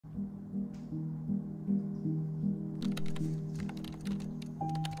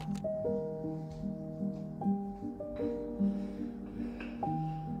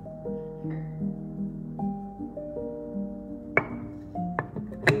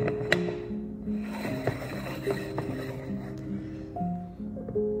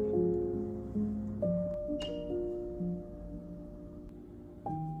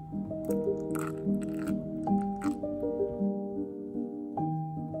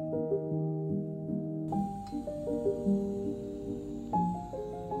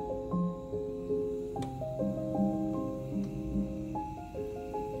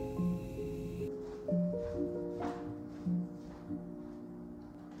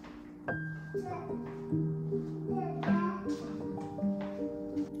I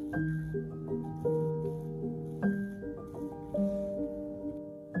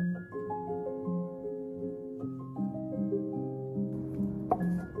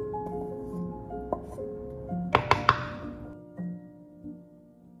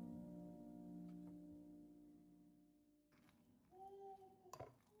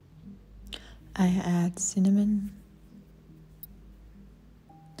add cinnamon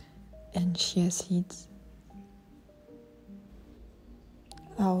and chia seeds.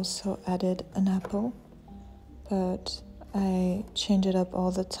 I also added an apple, but I change it up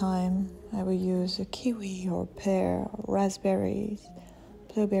all the time. I will use a kiwi or pear, or raspberries,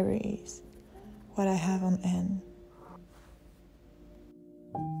 blueberries, what I have on hand.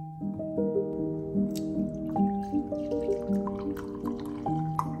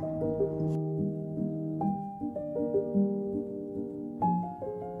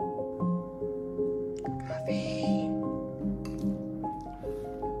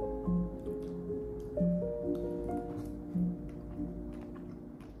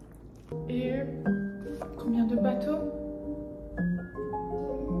 Et combien de bateaux?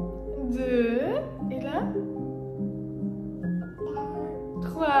 2. Et là?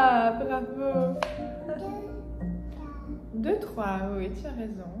 3. Bravo. 2, 3. Oui, tu as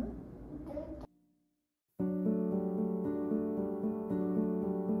raison.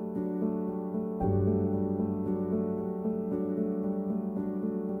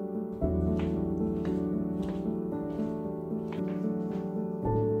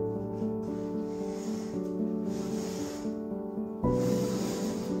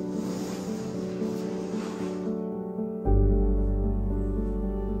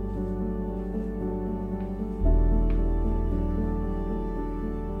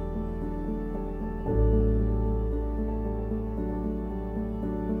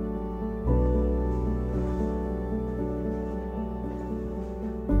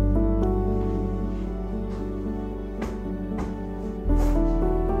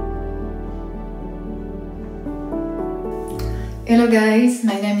 Hello guys,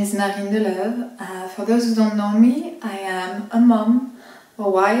 my name is Marine Deleuve. For those who don't know me, I am a mom, a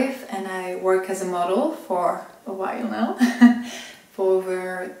wife, and I work as a model for a while now, for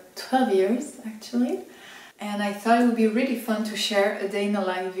over 12 years actually. And I thought it would be really fun to share a day in a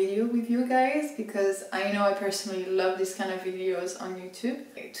life video with you guys, because I know I personally love this kind of videos on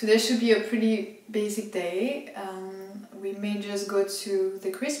YouTube. Today should be a pretty basic day. We may just go to the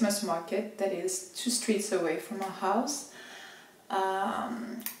Christmas market that is 2 streets away from our house.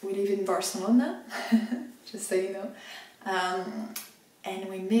 We live in Barcelona, just so you know, and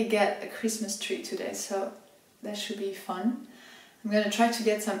we may get a Christmas tree today, so that should be fun. I'm gonna try to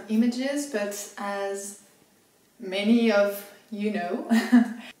get some images, but as many of you know,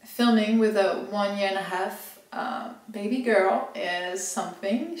 filming with a 1.5-year baby girl is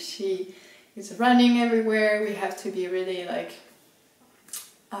something. She is running everywhere. We have to be really like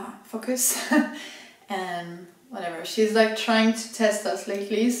focused and whatever. She's like trying to test us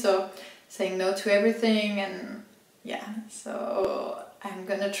lately, so saying no to everything, and yeah, so I'm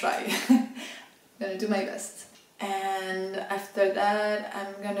gonna try. I'm gonna do my best. And after that,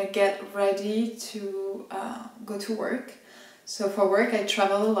 I'm gonna get ready to go to work. So for work I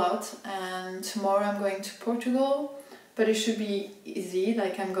travel a lot, and tomorrow I'm going to Portugal, but it should be easy,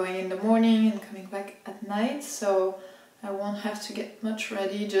 like I'm going in the morning and coming back at night, so I won't have to get much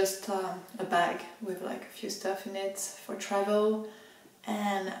ready, just a bag with like a few stuff in it for travel.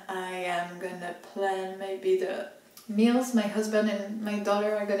 And I am gonna plan maybe the meals my husband and my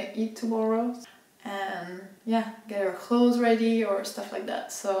daughter are gonna eat tomorrow. And yeah, get our clothes ready or stuff like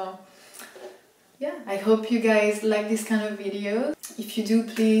that. So yeah, I hope you guys like this kind of videos. If you do,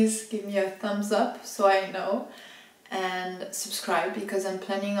 please give me a thumbs up so I know. And subscribe, because I'm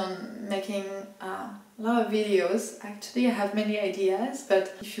planning on making a lot of videos. Actually, I have many ideas,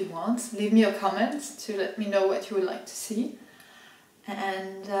 but if you want, leave me a comment to let me know what you would like to see.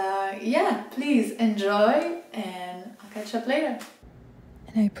 And yeah, please enjoy, and I'll catch up later.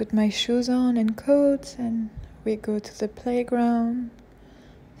 And I put my shoes on and coat, and we go to the playground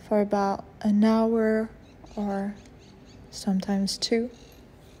for about an hour or sometimes 2.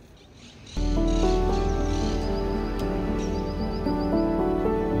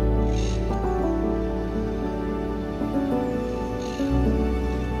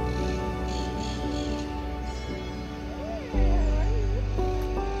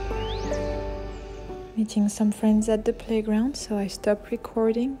 Meeting some friends at the playground, so I stopped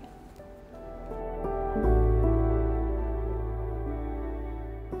recording.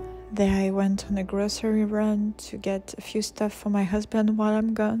 There I went on a grocery run to get a few stuff for my husband while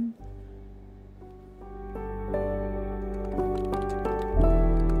I'm gone.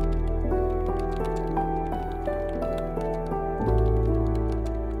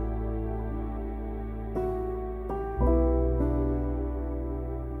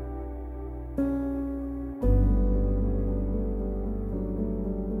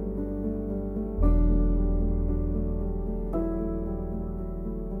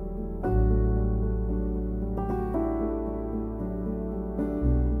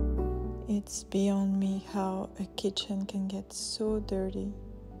 It's beyond me how a kitchen can get so dirty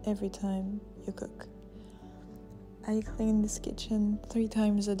every time you cook. I clean this kitchen 3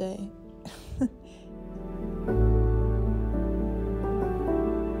 times a day.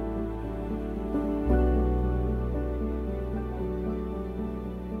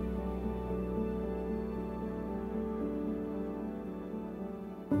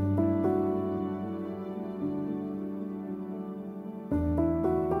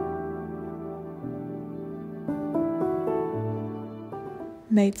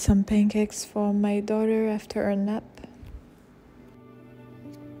 Made some pancakes for my daughter after her nap.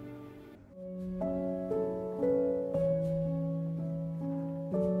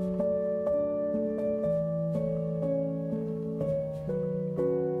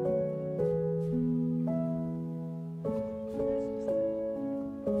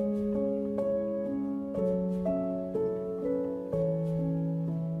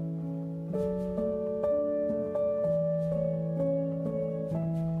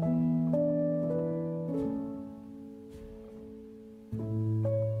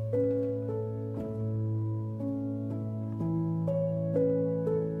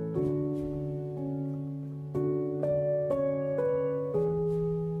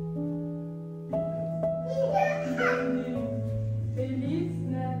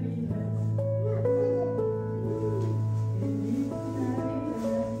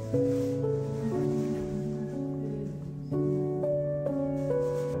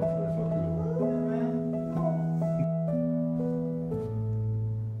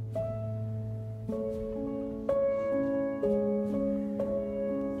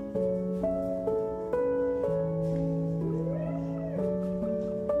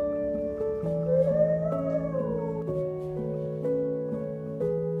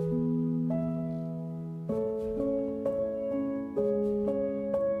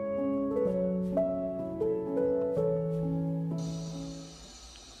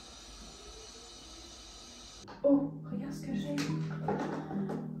 Oh, regarde ce que j'ai.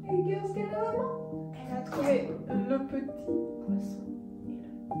 Regarde ce qu'elle a, maman. Elle a trouvé le petit poisson.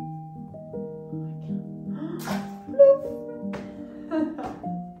 Et là, regarde.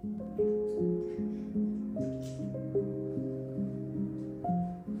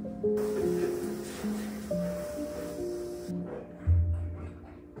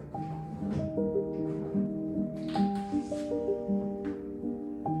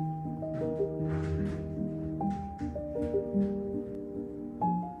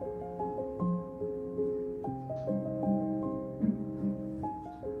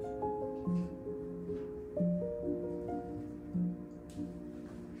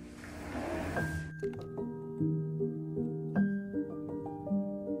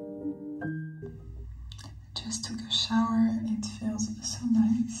 Just took a shower, it feels so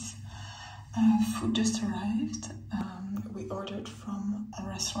nice. Food just arrived. We ordered from a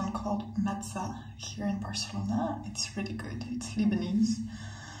restaurant called Matza here in Barcelona. It's really good, it's Lebanese.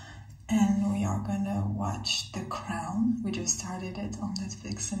 And we are gonna watch The Crown. We just started it on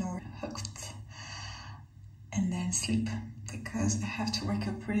Netflix and we're hooked. And then sleep, because I have to wake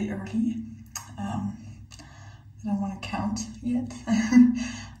up pretty early. I don't want to count yet.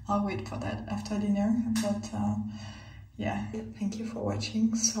 I'll wait for that after dinner, but yeah, thank you for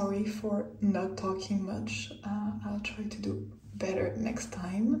watching. Sorry for not talking much. I'll try to do better next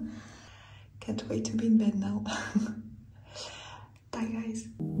time. Can't wait to be in bed now. Bye guys.